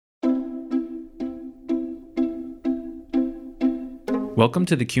Welcome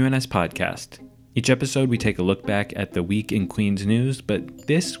to the QNS Podcast. Each episode we take a look back at the week in Queens news, but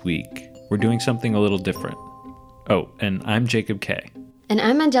this week we're doing something a little different. Oh, and I'm Jacob K. And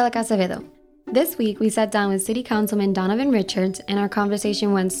I'm Angelica Acevedo. This week we sat down with City Councilman Donovan Richards, and our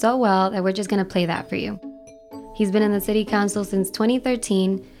conversation went so well that we're just going to play that for you. He's been in the City Council since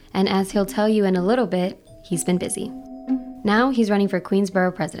 2013, and as he'll tell you in a little bit, he's been busy. Now he's running for Queens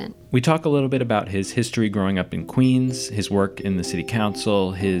Borough President. We talk a little bit about his history growing up in Queens, his work in the City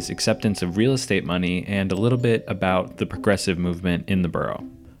Council, his acceptance of real estate money, and a little bit about the progressive movement in the borough.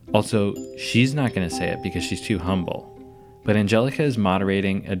 Also, she's not going to say it because she's too humble, but Angelica is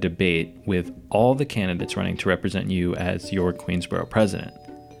moderating a debate with all the candidates running to represent you as your Queens Borough President.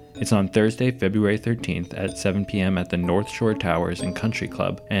 It's on Thursday, February 13th at 7 p.m. at the North Shore Towers and Country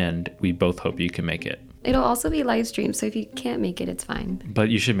Club, and we both hope you can make it. It'll also be live streamed, so if you can't make it, it's fine. But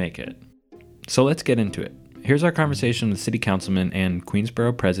you should make it. So let's get into it. Here's our conversation with City Councilman and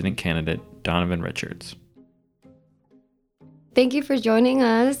Queensboro President candidate Donovan Richards. Thank you for joining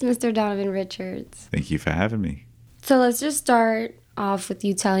us, Mr. Donovan Richards. Thank you for having me. So let's just start off with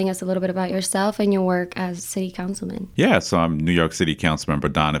you telling us a little bit about yourself and your work as City Councilman. Yeah, so I'm New York City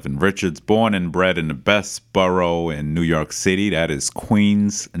Councilmember Donovan Richards, born and bred in the best borough in New York City. That is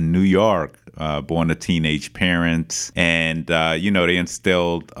Queens, New York. Born to teenage parents. And, they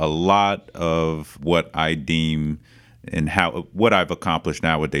instilled a lot of what I deem and what I've accomplished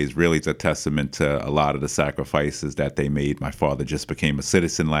nowadays really is a testament to a lot of the sacrifices that they made. My father just became a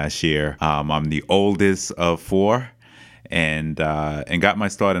citizen last year. I'm the oldest of four. And got my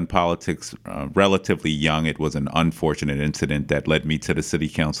start in politics relatively young. It was an unfortunate incident that led me to the city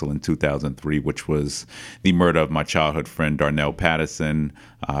council in 2003, which was the murder of my childhood friend, Darnell Patterson,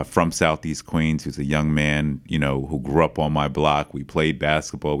 from Southeast Queens. He was a young man, who grew up on my block. We played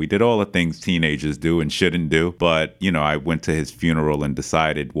basketball. We did all the things teenagers do and shouldn't do. But, I went to his funeral and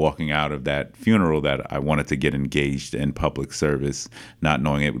decided walking out of that funeral that I wanted to get engaged in public service, not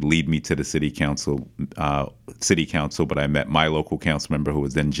knowing it would lead me to the city council, but I met my local council member, who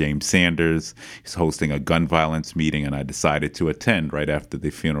was then James Sanders. He's hosting a gun violence meeting, and I decided to attend right after the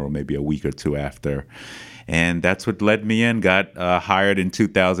funeral, maybe a week or two after. And that's what led me in. Got hired in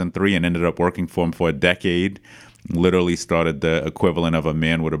 2003 and ended up working for him for a decade. Literally started the equivalent of a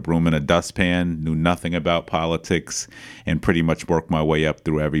man with a broom and a dustpan, knew nothing about politics, and pretty much worked my way up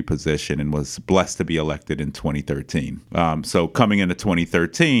through every position and was blessed to be elected in 2013. So coming into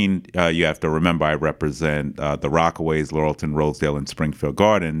 2013, you have to remember I represent the Rockaways, Laurelton, Rosedale, and Springfield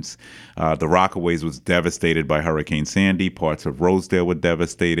Gardens. The Rockaways was devastated by Hurricane Sandy. Parts of Rosedale were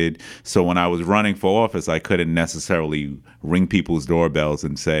devastated. So when I was running for office, I couldn't necessarily ring people's doorbells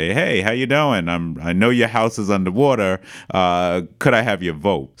and say, "Hey, how you doing? I know your house is underwater. Could I have your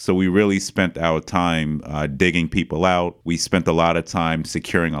vote?" So we really spent our time digging people out. We spent a lot of time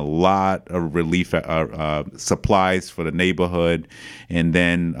securing a lot of relief supplies for the neighborhood. And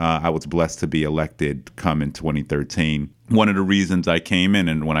then I was blessed to be elected come in 2013. One of the reasons I came in,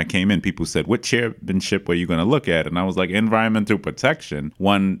 and when I came in, people said, "What chairmanship are you going to look at?" And I was like, environmental protection.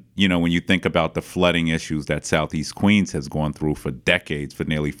 One, when you think about the flooding issues that Southeast Queens has gone through for decades, for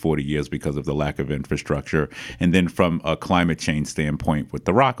nearly 40 years because of the lack of infrastructure. And then from a climate change standpoint with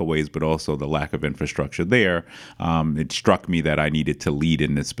the Rockaways, but also the lack of infrastructure there, it struck me that I needed to lead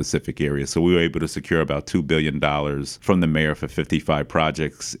in this specific area. So we were able to secure about $2 billion from the mayor for 55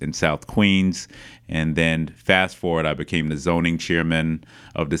 projects in South Queens. And then fast forward, I became the zoning chairman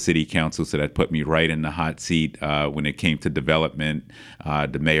of the city council. So that put me right in the hot seat when it came to development.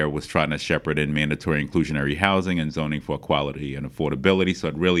 The mayor was trying to shepherd in mandatory inclusionary housing and zoning for equality and affordability. So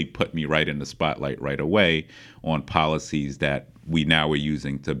it really put me right in the spotlight right away on policies that we now are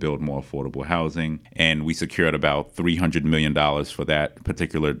using to build more affordable housing. And we secured about $300 million for that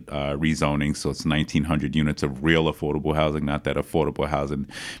particular rezoning. So it's 1,900 units of real affordable housing, not that affordable housing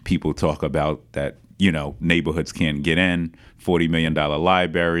people talk about that, neighborhoods can't get in. $40 million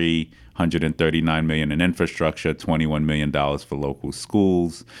library, $139 million in infrastructure, $21 million for local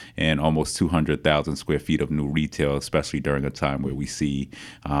schools, and almost 200,000 square feet of new retail, especially during a time where we see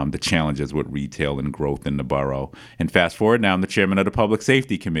the challenges with retail and growth in the borough. And fast forward, now I'm the chairman of the Public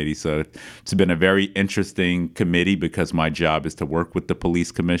Safety Committee. So it's been a very interesting committee because my job is to work with the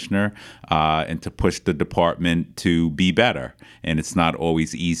police commissioner and to push the department to be better. And it's not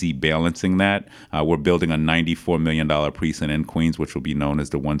always easy balancing that. We're building a $94 million precinct in Queens, which will be known as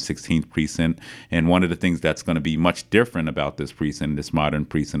the 116th precinct. And one of the things that's going to be much different about this precinct, this modern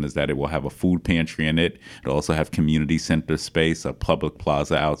precinct, is that it will have a food pantry in it. It'll also have community center space, a public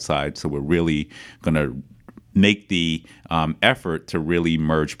plaza outside. So we're really going to make the effort to really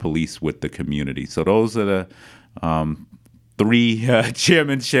merge police with the community. So those are 3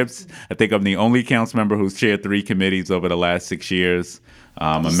 chairmanships. I think I'm the only council member who's chaired 3 committees over the last 6 years.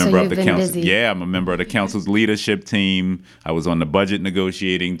 I'm a member of the council. Yeah, I'm a member of the council's leadership team. I was on the budget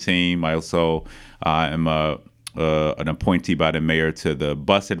negotiating team. I also am an appointee by the mayor to the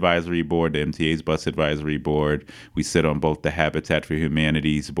bus advisory board, the MTA's bus advisory board. We sit on both the Habitat for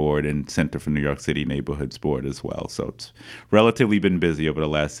Humanity's board and Center for New York City Neighborhoods board as well. So it's relatively been busy over the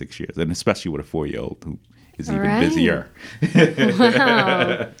last 6 years, and especially with a 4-year-old who is even busier.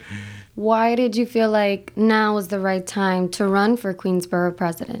 Wow. Why did you feel like now was the right time to run for Queensborough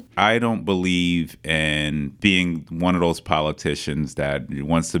president? I don't believe in being one of those politicians that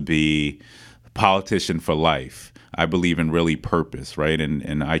wants to be a politician for life. I believe in really purpose, right?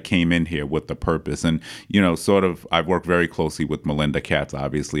 And I came in here with the purpose. And, I've worked very closely with Melinda Katz,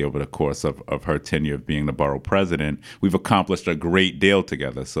 obviously, over the course of her tenure of being the borough president. We've accomplished a great deal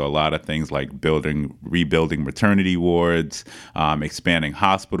together. So a lot of things like rebuilding maternity wards, expanding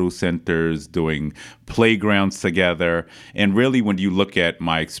hospital centers, doing playgrounds together. And really, when you look at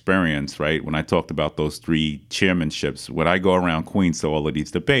my experience, right, when I talked about those 3 chairmanships, when I go around Queens to all of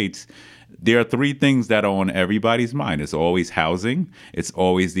these debates, there are 3 things that are on everybody's mind. It's always housing, it's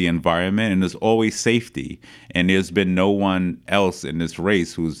always the environment, and there's always safety. And there's been no one else in this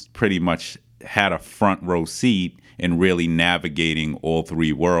race who's pretty much had a front row seat in really navigating all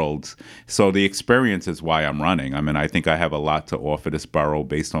 3 worlds. So the experience is why I'm running. I mean, I think I have a lot to offer this borough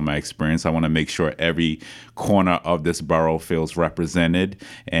based on my experience. I want to make sure every corner of this borough feels represented.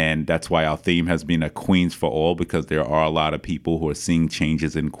 And that's why our theme has been a Queens for All, because there are a lot of people who are seeing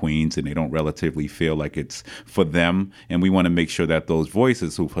changes in Queens and they don't relatively feel like it's for them. And we want to make sure that those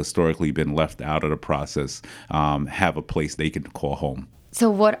voices who've historically been left out of the process have a place they can call home. So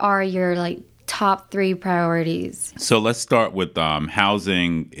what are your top 3 priorities? So let's start with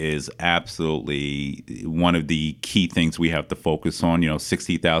housing is absolutely one of the key things we have to focus on.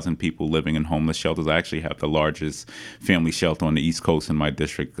 60,000 people living in homeless shelters. I actually have the largest family shelter on the East Coast in my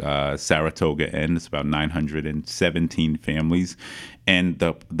district, Saratoga End. It's about 917 families. And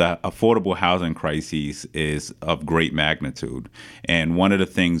the affordable housing crisis is of great magnitude. And one of the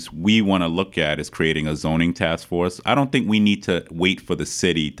things we want to look at is creating a zoning task force. I don't think we need to wait for the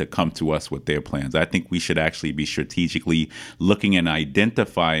city to come to us with their plans. I think we should actually be strategically looking and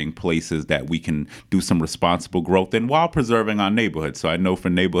identifying places that we can do some responsible growth in while preserving our neighborhoods. So I know for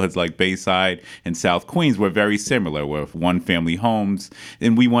neighborhoods like Bayside and South Queens, we're very similar. We're one-family homes,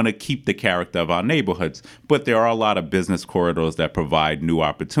 and we want to keep the character of our neighborhoods. But there are a lot of business corridors that provide new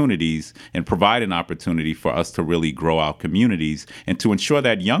opportunities and provide an opportunity for us to really grow our communities and to ensure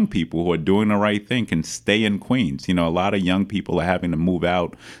that young people who are doing the right thing can stay in Queens. A lot of young people are having to move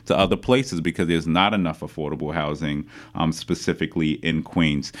out to other places because there's not enough affordable housing specifically in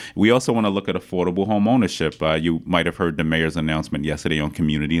Queens. We also want to look at affordable home ownership. You might have heard the mayor's announcement yesterday on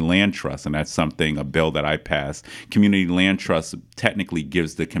community land trust, and that's a bill that I passed. Community land trust technically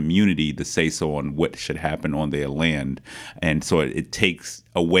gives the community the say-so on what should happen on their land. And so it takes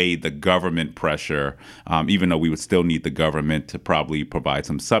away the government pressure, even though we would still need the government to probably provide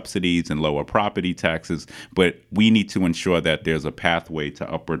some subsidies and lower property taxes. But we need to ensure that there's a pathway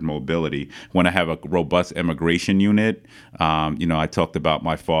to upward mobility. Want to have a robust immigration unit. I talked about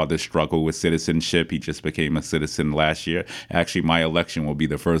my father's struggle with citizenship. He just became a citizen last year. Actually, my election will be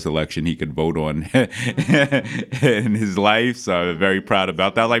the first election he could vote on in his life. So I'm very proud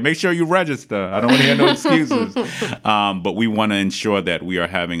about that. Make sure you register. I don't want to hear no excuses. But we want to ensure that we are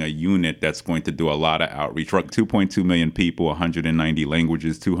having a unit that's going to do a lot of outreach. 2.2 million people, 190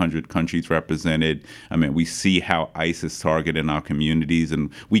 languages, 200 countries represented. I mean, we see how ICE is targeting our communities, and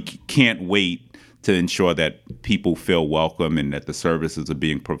we can't wait to ensure that people feel welcome and that the services are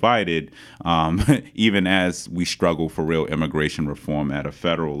being provided, even as we struggle for real immigration reform at a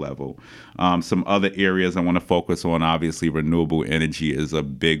federal level. Some other areas I want to focus on, obviously, renewable energy is a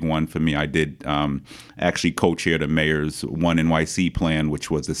big one for me. I did actually co-chair the mayor's One NYC plan,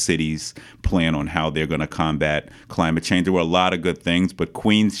 which was the city's plan on how they're going to combat climate change. There were a lot of good things, but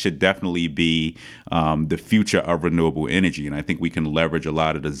Queens should definitely be the future of renewable energy. And I think we can leverage a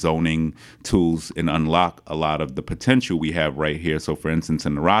lot of the zoning tools and unlock a lot of the potential we have right here. So, for instance,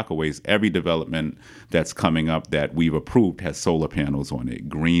 in the Rockaways, every development that's coming up that we've approved has solar panels on it,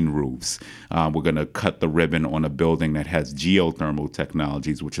 green roofs. We're going to cut the ribbon on a building that has geothermal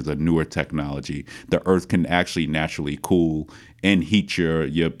technologies, which is a newer technology. The earth can actually naturally cool and heat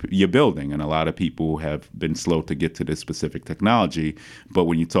your building. And a lot of people have been slow to get to this specific technology. But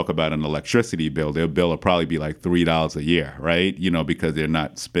when you talk about an electricity bill, their bill will probably be like $3 a year, right? Because they're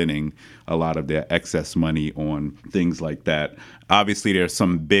not spending a lot of their excess money on things like that. obviously there's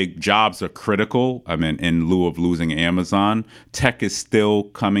some big jobs are critical. I mean, in lieu of losing Amazon, tech is still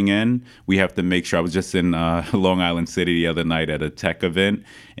coming in. We have to make sure. I was just in Long Island City the other night at a tech event,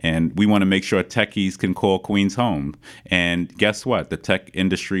 and we want to make sure techies can call Queens home. And guess what? The tech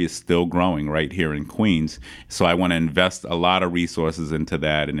industry is still growing right here in Queens. So I want to invest a lot of resources into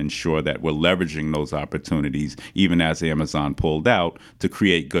that and ensure that we're leveraging those opportunities, even as Amazon pulled out, to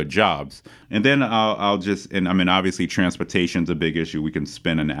create good jobs. And then obviously transportation's a big issue. We can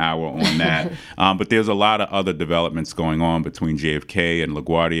spend an hour on that. But there's a lot of other developments going on between JFK and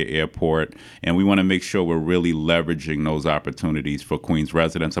LaGuardia Airport, and we want to make sure we're really leveraging those opportunities for Queens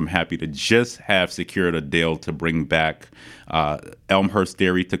residents. I'm happy to just have secured a deal to bring back Elmhurst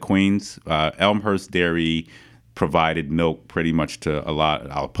Dairy to Queens. Elmhurst Dairy provided milk pretty much to a lot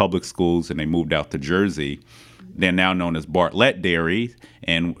of our public schools, and they moved out to Jersey. They're now known as Bartlett Dairy,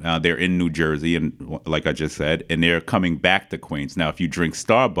 and they're in New Jersey, and like I just said, and they're coming back to Queens. Now, if you drink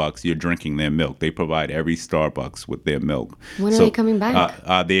Starbucks, you're drinking their milk. They provide every Starbucks with their milk. When are they coming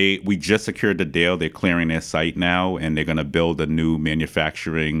back? We just secured the deal. They're clearing their site now, and they're going to build a new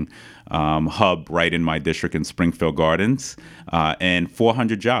manufacturing hub right in my district in Springfield Gardens, and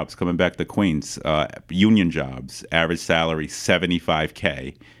 400 jobs coming back to Queens. Union jobs, average salary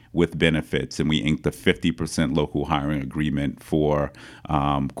 $75K. With benefits, and we inked a 50% local hiring agreement for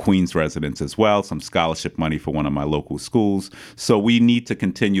Queens residents as well, some scholarship money for one of my local schools. So we need to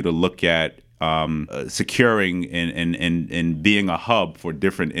continue to look at securing and being a hub for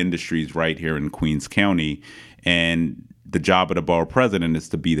different industries right here in Queens County. And the job of the borough president is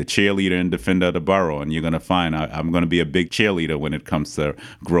to be the cheerleader and defender of the borough. And you're going to find I'm going to be a big cheerleader when it comes to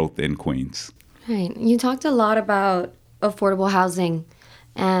growth in Queens. Right. You talked a lot about affordable housing.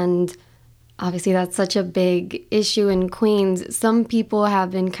 And obviously that's such a big issue in Queens. Some people have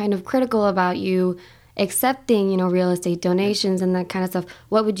been kind of critical about you accepting, real estate donations and that kind of stuff.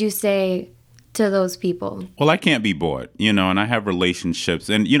 What would you say to those people? Well, I can't be bought, and I have relationships.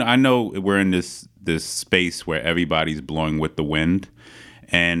 And, I know we're in this space where everybody's blowing with the wind.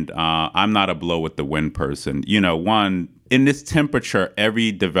 And I'm not a blow with the wind person. One, in this temperature,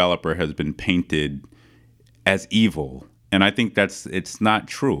 every developer has been painted as evil. And I think it's not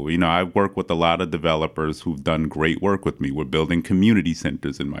true. I work with a lot of developers who've done great work with me. We're building community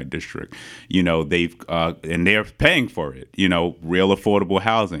centers in my district. And they're paying for it, real affordable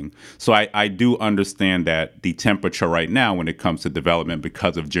housing. So I do understand that the temperature right now when it comes to development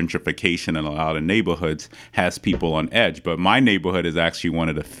because of gentrification in a lot of neighborhoods has people on edge. But my neighborhood is actually one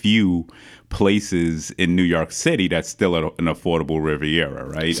of the few places in New York City that's still an affordable Riviera,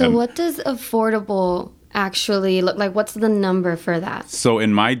 right? So what does affordable actually look like? What's the number for that? So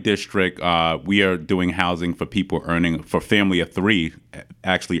in my district, we are doing housing for people for family of three,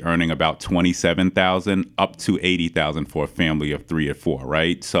 actually earning about $27,000 up to $80,000 for a family of 3 or 4,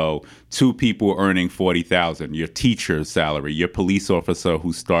 right? So 2 people earning $40,000, your teacher's salary, your police officer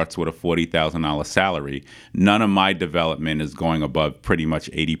who starts with a $40,000 salary. None of my development is going above pretty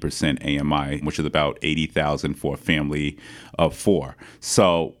much 80% AMI, which is about $80,000 for a family of 4.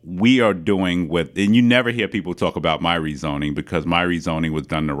 So we are doing and you never hear people talk about my rezoning because my rezoning was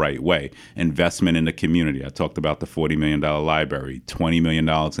done the right way. Investment in the community. I talked about the $40 million library, $20 million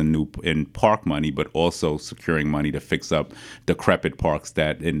in park money, but also securing money to fix up decrepit parks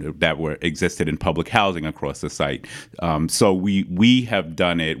that existed in public housing across the site. So we have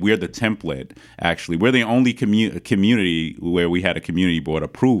done it. We're the template, actually. We're the only community where we had a community board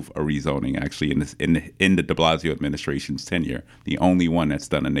approve a rezoning, actually, in the de Blasio administration's tenure. The only one that's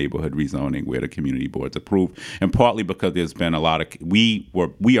done a neighborhood rezoning where the community board's approved. And partly because there's been a lot of, we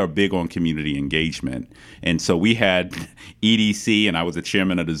are big on community engagement. And so we had EDC, and I was the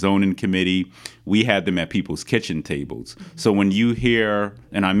chairman of the zoning committee. We had them at people's kitchen tables. So when you hear,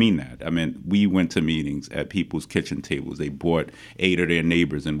 and I mean that, we went to meetings at people's kitchen tables. They brought 8 of their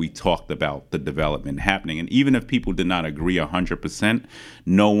neighbors, and we talked about the development happening. And even if people did not agree 100%,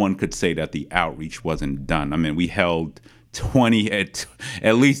 no one could say that the outreach wasn't done. We held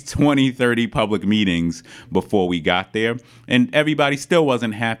at least 20, 30 public meetings before we got there. And everybody still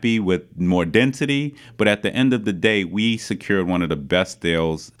wasn't happy with more density. But at the end of the day, we secured one of the best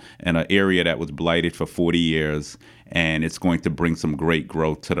deals in an area that was blighted for 40 years. And it's going to bring some great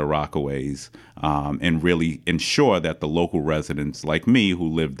growth to the Rockaways and really ensure that the local residents like me who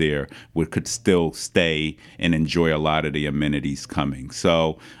live there could still stay and enjoy a lot of the amenities coming.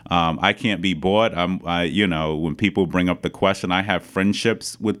 So I can't be bought. When people bring up the question, I have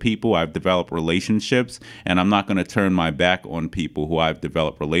friendships with people. I've developed relationships, and I'm not going to turn my back on people who I've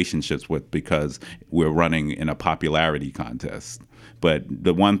developed relationships with because we're running in a popularity contest. But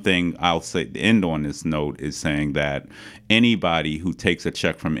the one thing I'll say, end on this note, is saying that anybody who takes a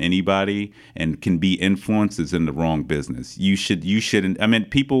check from anybody and can be influenced is in the wrong business. You shouldn't. I mean,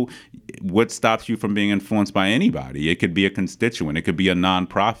 people. What stops you from being influenced by anybody? It could be a constituent. It could be a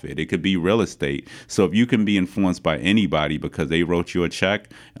nonprofit. It could be real estate. So if you can be influenced by anybody because they wrote you a check,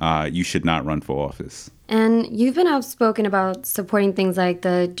 you should not run for office. And you've been outspoken about supporting things like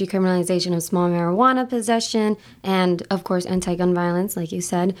the decriminalization of small marijuana possession and, of course, anti-gun violence, like you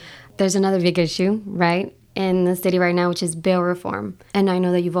said. There's another big issue, right, in the city right now, which is bail reform. And I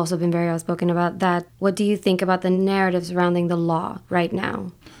know that you've also been very outspoken about that. What do you think about the narrative surrounding the law right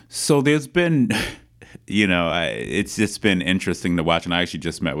now? So there's been, it's just been interesting to watch. And I actually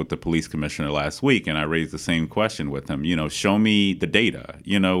just met with the police commissioner last week, and I raised the same question with him. Show me the data.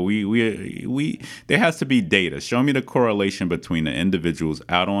 There has to be data. Show me the correlation between the individuals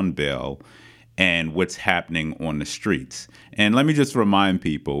out on bail and what's happening on the streets. And let me just remind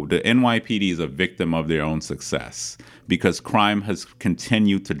people, the NYPD is a victim of their own success because crime has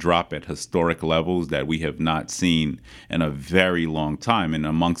continued to drop at historic levels that we have not seen in a very long time. And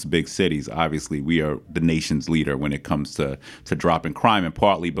amongst big cities, obviously, we are the nation's leader when it comes to dropping crime, and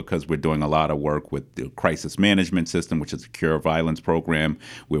partly because we're doing a lot of work with the crisis management system, which is a cure violence program,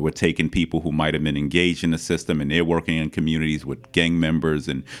 where we're taking people who might have been engaged in the system and they're working in communities with gang members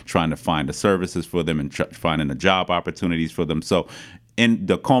and trying to find the services for them and finding the job opportunities for them. So in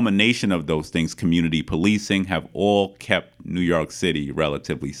the culmination of those things, community policing have all kept New York City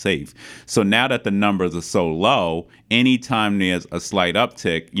relatively safe. So now that the numbers are so low, anytime there's a slight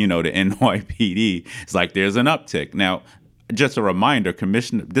uptick, the NYPD, it's like there's an uptick. Now, just a reminder,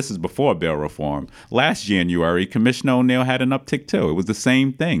 this is before bail reform. Last January, Commissioner O'Neill had an uptick too. It was the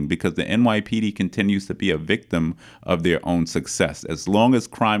same thing because the NYPD continues to be a victim of their own success. As long as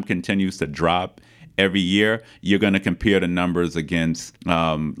crime continues to drop every year, you're going to compare the numbers against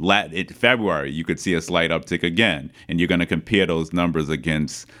February. You could see a slight uptick again, and you're going to compare those numbers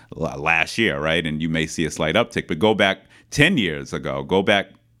against last year, right? And you may see a slight uptick. But go back 10 years ago, go back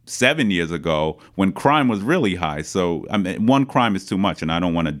 7 years ago when crime was really high. So one crime is too much, and I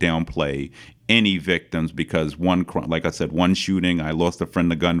don't want to downplay any victims because like I said, one shooting, I lost a friend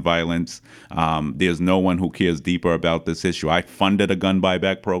to gun violence. There's no one who cares deeper about this issue. I funded a gun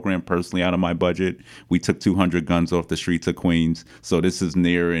buyback program personally out of my budget. We took 200 guns off the streets of Queens. So this is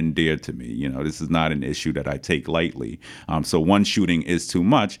near and dear to me. This is not an issue that I take lightly. So one shooting is too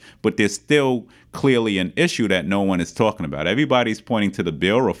much, but there's still clearly an issue that no one is talking about. Everybody's pointing to the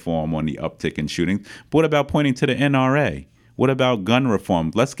bail reform on the uptick in shootings. But what about pointing to the NRA? What about gun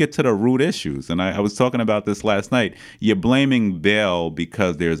reform? Let's get to the root issues. And I was talking about this last night. You're blaming bail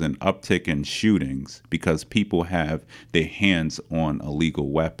because there's an uptick in shootings because people have their hands on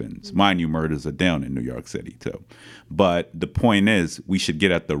illegal weapons. Mind you, murders are down in New York City too. But the point is, we should get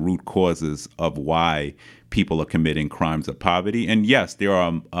at the root causes of why people are committing crimes of poverty. And yes, there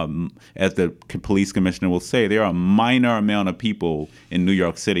are, as the police commissioner will say, there are a minor amount of people in New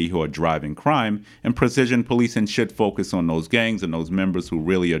York City who are driving crime, and precision policing should focus on those gangs and those members who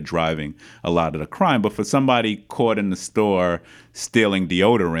really are driving a lot of the crime. But for somebody caught in the store stealing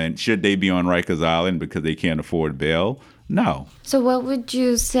deodorant, should they be on Rikers Island because they can't afford bail? No. So what would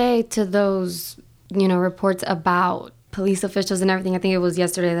you say to those, reports about police officials and everything? I think it was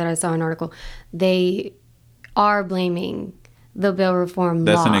yesterday that I saw an article. They are blaming the bail reform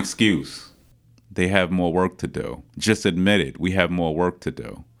law. That's an excuse. They have more work to do. Just admit it. We have more work to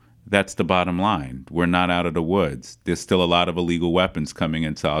do. That's the bottom line. We're not out of the woods. There's still a lot of illegal weapons coming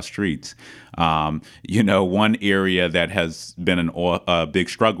into our streets. One area that has been a big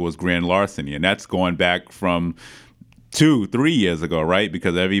struggle is grand larceny, and that's going back from 2-3 years ago, right?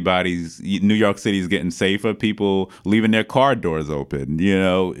 Because New York City is getting safer. People leaving their car doors open.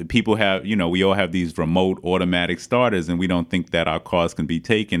 People have, we all have these remote automatic starters, and we don't think that our cars can be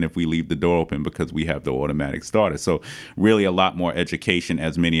taken if we leave the door open because we have the automatic starter. So really a lot more education,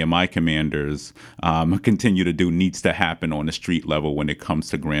 as many of my commanders continue to do, needs to happen on the street level when it comes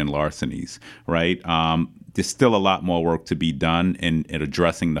to grand larcenies, right? There's still a lot more work to be done in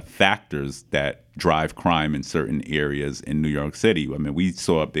addressing the factors that drive crime in certain areas in New York City. I mean, we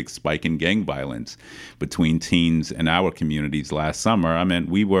saw a big spike in gang violence between teens in our communities last summer. I mean,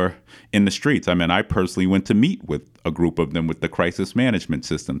 we were in the streets. I mean, I personally went to meet with a group of them with the crisis management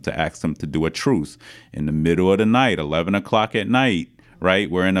system to ask them to do a truce in the middle of the night, 11 o'clock at night, right?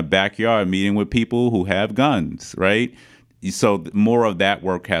 We're in a backyard meeting with people who have guns, right? so more of that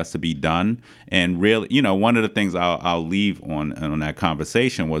work has to be done. And really, one of the things I'll leave on that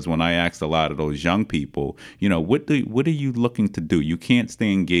conversation was when I asked a lot of those young people, what are you looking to do? You can't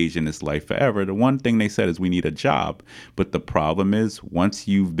stay engaged in this life forever. The one thing they said is we need a job. But the problem is once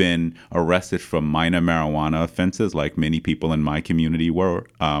you've been arrested for minor marijuana offenses, like many people in my community were,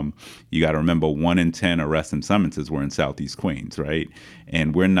 you got to remember 1 in 10 arrests and summonses were in Southeast Queens, right?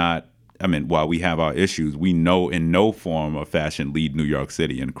 And we're not. While we have our issues, we know in no form or fashion lead New York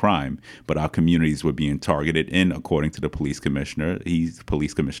City in crime, but our communities were being targeted. And according to the police commissioner,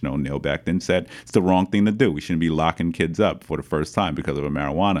 Police Commissioner O'Neill back then said it's the wrong thing to do. We shouldn't be locking kids up for the first time because of a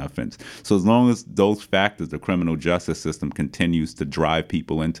marijuana offense. So as long as those factors, the criminal justice system continues to drive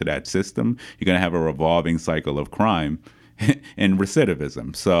people into that system, you're going to have a revolving cycle of crime and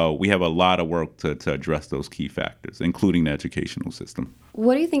recidivism. So we have a lot of work to address those key factors, including the educational system.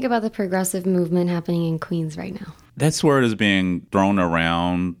 What do you think about the progressive movement happening in Queens right now? That word is being thrown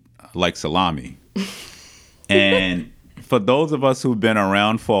around like salami. And for those of us who've been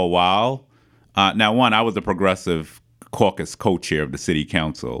around for a while, now, one, I was the Progressive Caucus co-chair of the city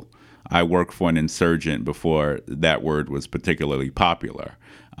council. I worked for an insurgent before that word was particularly popular.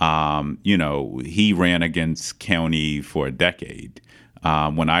 He ran against county for a decade.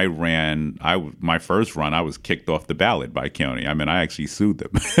 When I ran, my first run, I was kicked off the ballot by county. I actually sued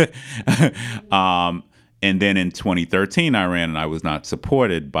them. And then in 2013, I ran and I was not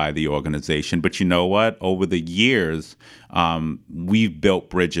supported by the organization. But you know what? Over the years, we've built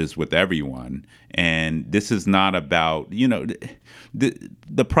bridges with everyone. And this is not about,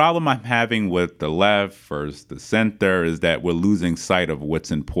 the problem I'm having with the left versus the center is that we're losing sight of what's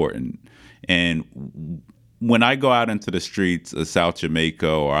important. And when I go out into the streets of South Jamaica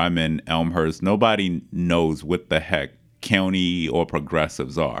or I'm in Elmhurst, nobody knows what the heck county or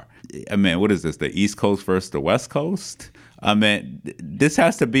progressives are. What is this, the East Coast versus the West Coast? This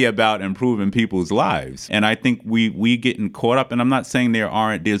has to be about improving people's lives. And I think we getting caught up, and I'm not saying there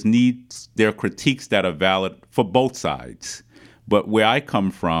are critiques that are valid for both sides. But where I come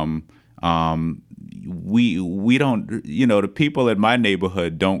from, we don't, the people in my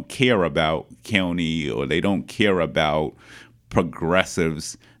neighborhood don't care about county or they don't care about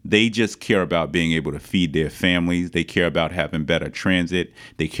progressives. They just care about being able to feed their families. They care about having better transit.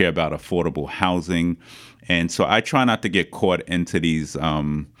 They care about affordable housing. And so I try not to get caught into these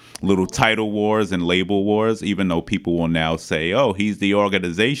little title wars and label wars, even though people will now say, oh, he's the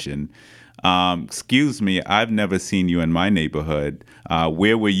organization. Excuse me, I've never seen you in my neighborhood.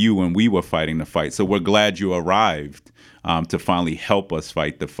 Where were you when we were fighting the fight? So we're glad you arrived to finally help us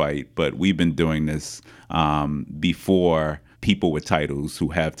fight the fight. But we've been doing this before people with titles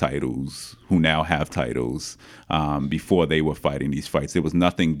who now have titles, before they were fighting these fights. There was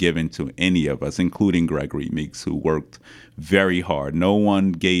nothing given to any of us, including Gregory Meeks, who worked very hard. No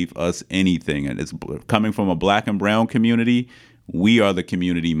one gave us anything. And it's coming from a Black and brown community. We are the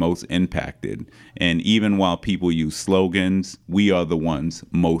community most impacted. And even while people use slogans, we are the ones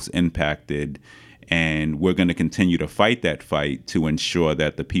most impacted. And we're going to continue to fight that fight to ensure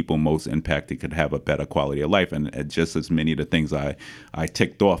that the people most impacted could have a better quality of life. And just as many of the things I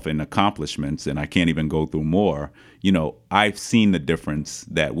ticked off in accomplishments, and I can't even go through more, I've seen the difference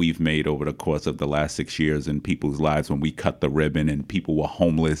that we've made over the course of the last 6 years in people's lives when we cut the ribbon and people were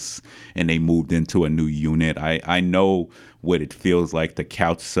homeless and they moved into a new unit. I know what it feels like to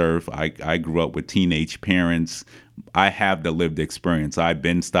couch surf. I grew up with teenage parents. I have the lived experience. I've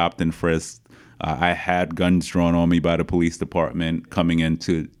been stopped and frisked. I had guns drawn on me by the police department coming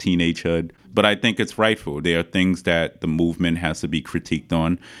into teenagehood. But I think it's rightful. There are things that the movement has to be critiqued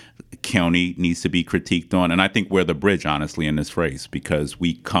on. County needs to be critiqued on. And I think we're the bridge, honestly, in this race because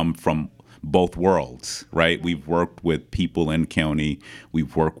we come from both worlds, right? We've worked with people in county.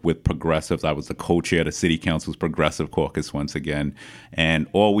 We've worked with progressives. I was the co-chair of the city council's progressive caucus once again. And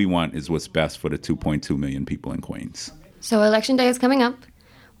all we want is what's best for the 2.2 million people in Queens. So Election Day is coming up.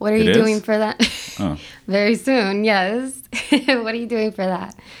 What are you doing for that? Oh. Very soon, yes. What are you doing for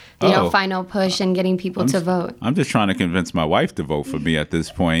that? Final push and getting people to vote. I'm just trying to convince my wife to vote for me at this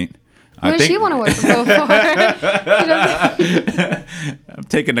point. Who does she want to vote for? I'm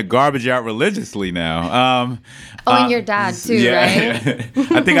taking the garbage out religiously now. And your dad too, right?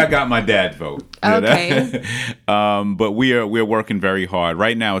 I think I got my dad's vote. Okay. But we're working very hard.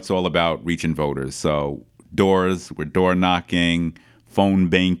 Right now, it's all about reaching voters. So we're door knocking, phone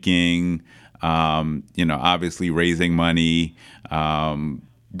banking, obviously raising money,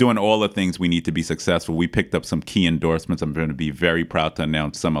 doing all the things we need to be successful. We picked up some key endorsements. I'm going to be very proud to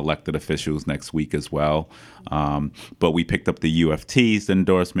announce some elected officials next week as well. But we picked up the UFT's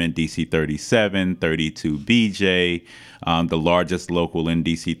endorsement, DC 37, 32 BJ, the largest local in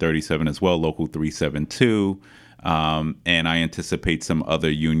DC 37 as well, Local 372. And I anticipate some other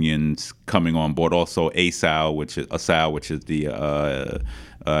unions coming on board. Also, ASAL, which is the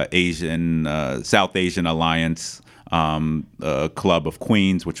South Asian Alliance Club of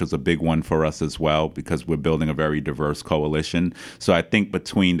Queens, which was a big one for us as well, because we're building a very diverse coalition. So I think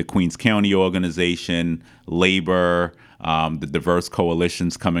between the Queens County organization, labor, the diverse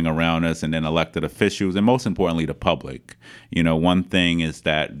coalitions coming around us, and then elected officials, and most importantly, the public. One thing is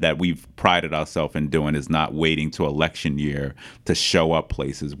that we've prided ourselves in doing is not waiting to election year to show up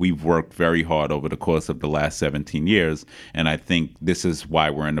places. We've worked very hard over the course of the last 17 years, and I think this is why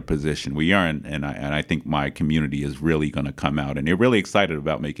we're in the position we are in, and I think my community is really going to come out, and they're really excited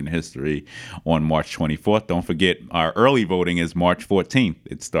about making history on March 24th. Don't forget, our early voting is March 14th.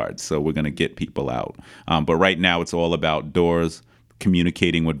 It starts, so we're going to get people out. But right now, it's all about outdoors,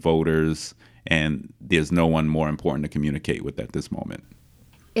 communicating with voters, and there's no one more important to communicate with at this moment.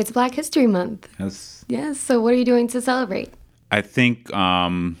 It's Black History Month. Yes. So what are you doing to celebrate? I think,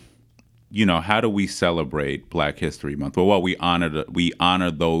 how do we celebrate Black History Month? Well, we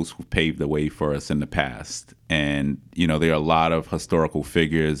honor those who paved the way for us in the past. And, there are a lot of historical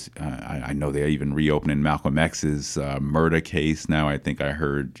figures. I know they're even reopening Malcolm X's murder case now. I think I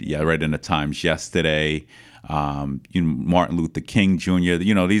read in the Times yesterday. Martin Luther King Jr.,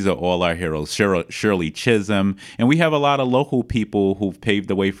 these are all our heroes. Shirley Chisholm. And we have a lot of local people who've paved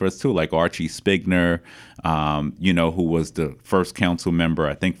the way for us too, like Archie Spigner, who was the first council member,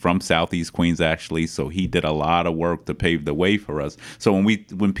 I think, from Southeast Queens, actually. So he did a lot of work to pave the way for us. So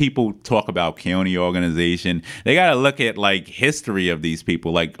when people talk about county organization, they got to look at history of these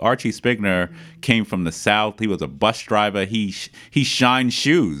people. Like Archie Spigner came from the South. He was a bus driver. He shined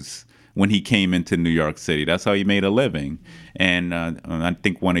shoes when he came into New York City. That's how he made a living. And I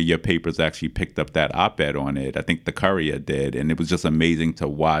think one of your papers actually picked up that op-ed on it. I think the Courier did. And it was just amazing to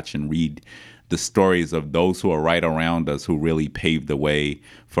watch and read the stories of those who are right around us who really paved the way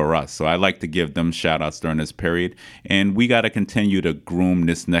for us. So I like to give them shout outs during this period. And we got to continue to groom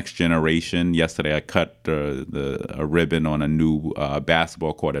this next generation. Yesterday, I cut a ribbon on a new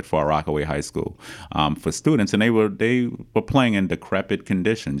basketball court at Far Rockaway High School for students. And they were playing in decrepit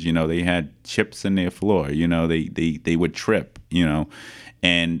conditions. They had chips in their floor. They would trip,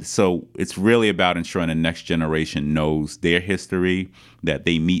 And so it's really about ensuring the next generation knows their history, that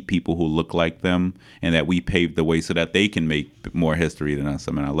they meet people who look like them, and that we pave the way so that they can make more history than us.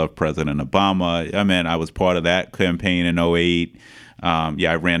 I love President Obama. I was part of that campaign in 2008.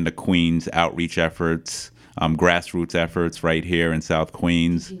 I ran the Queens outreach efforts, grassroots efforts right here in South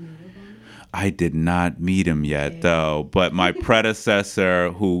Queens. I did not meet him yet, though. But my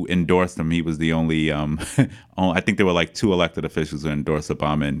predecessor who endorsed him, he was the only, I think there were 2 elected officials who endorsed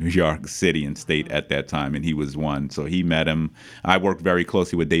Obama in New York City and state at that time, and he was one. So he met him. I worked very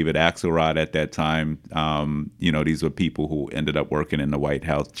closely with David Axelrod at that time. These were people who ended up working in the White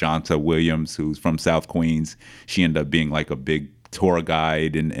House. Jonta Williams, who's from South Queens, she ended up being a big tour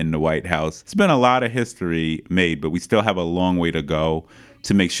guide in the White House. It's been a lot of history made, but we still have a long way to go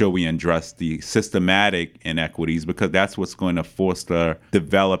to make sure we address the systematic inequities, because that's what's going to foster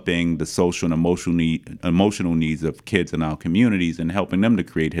developing the social and emotional needs of kids in our communities and helping them to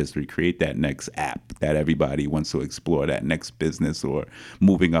create history, create that next app that everybody wants to explore, that next business, or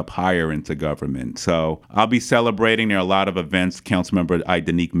moving up higher into government. So I'll be celebrating. There are a lot of events. Councilmember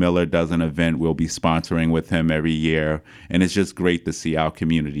Danique Miller does an event we'll be sponsoring with him every year. And it's just great to see our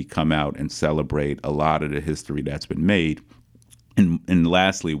community come out and celebrate a lot of the history that's been made. And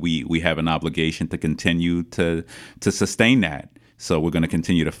lastly, we have an obligation to continue to sustain that. So we're going to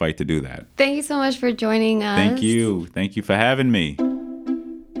continue to fight to do that. Thank you so much for joining us. Thank you. Thank you for having me.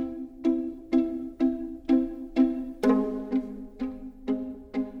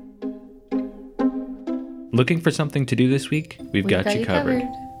 Looking for something to do this week? We've got you covered.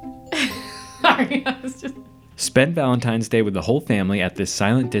 Sorry, I was just... Spend Valentine's Day with the whole family at this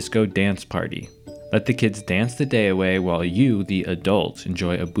silent disco dance party. Let the kids dance the day away while you, the adults,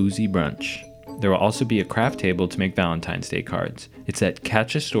 enjoy a boozy brunch. There will also be a craft table to make Valentine's Day cards. It's at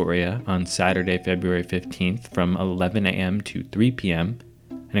Catch Astoria on Saturday, February 15th from 11 a.m. to 3 p.m.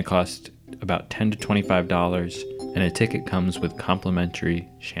 And it costs about $10 to $25, and a ticket comes with complimentary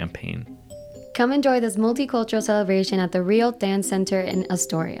champagne. Come enjoy this multicultural celebration at the Rio Dance Center in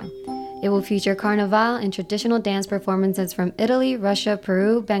Astoria. It will feature carnival and traditional dance performances from Italy, Russia,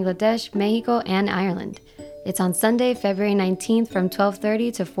 Peru, Bangladesh, Mexico, and Ireland. It's on Sunday, February 19th from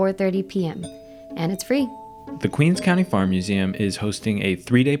 12:30 to 4:30 p.m. And it's free. The Queens County Farm Museum is hosting a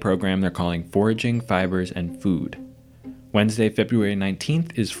 3-day program they're calling Foraging, Fibers, and Food. Wednesday, February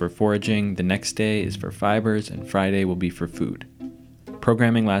 19th is for foraging, the next day is for fibers, and Friday will be for food.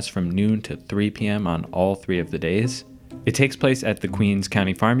 Programming lasts from noon to 3 p.m. on all 3 of the days. It takes place at the Queens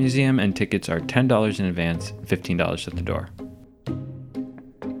County Farm Museum, and tickets are $10 in advance, $15 at the door.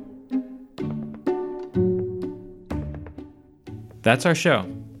 That's our show.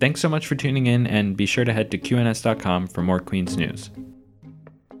 Thanks so much for tuning in, and be sure to head to QNS.com for more Queens news.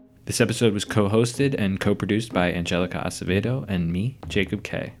 This episode was co-hosted and co-produced by Angelica Acevedo and me, Jacob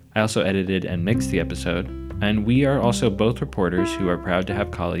K. I also edited and mixed the episode, and we are also both reporters who are proud to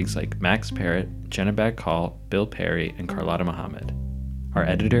have colleagues like Max Parrott, Jenna Bag-Hall, Bill Perry, and Carlotta Muhammad. Our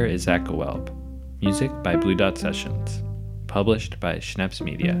editor is Zach Gewelb. Music by Blue Dot Sessions. Published by Schneps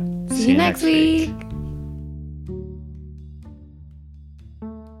Media. See you next week.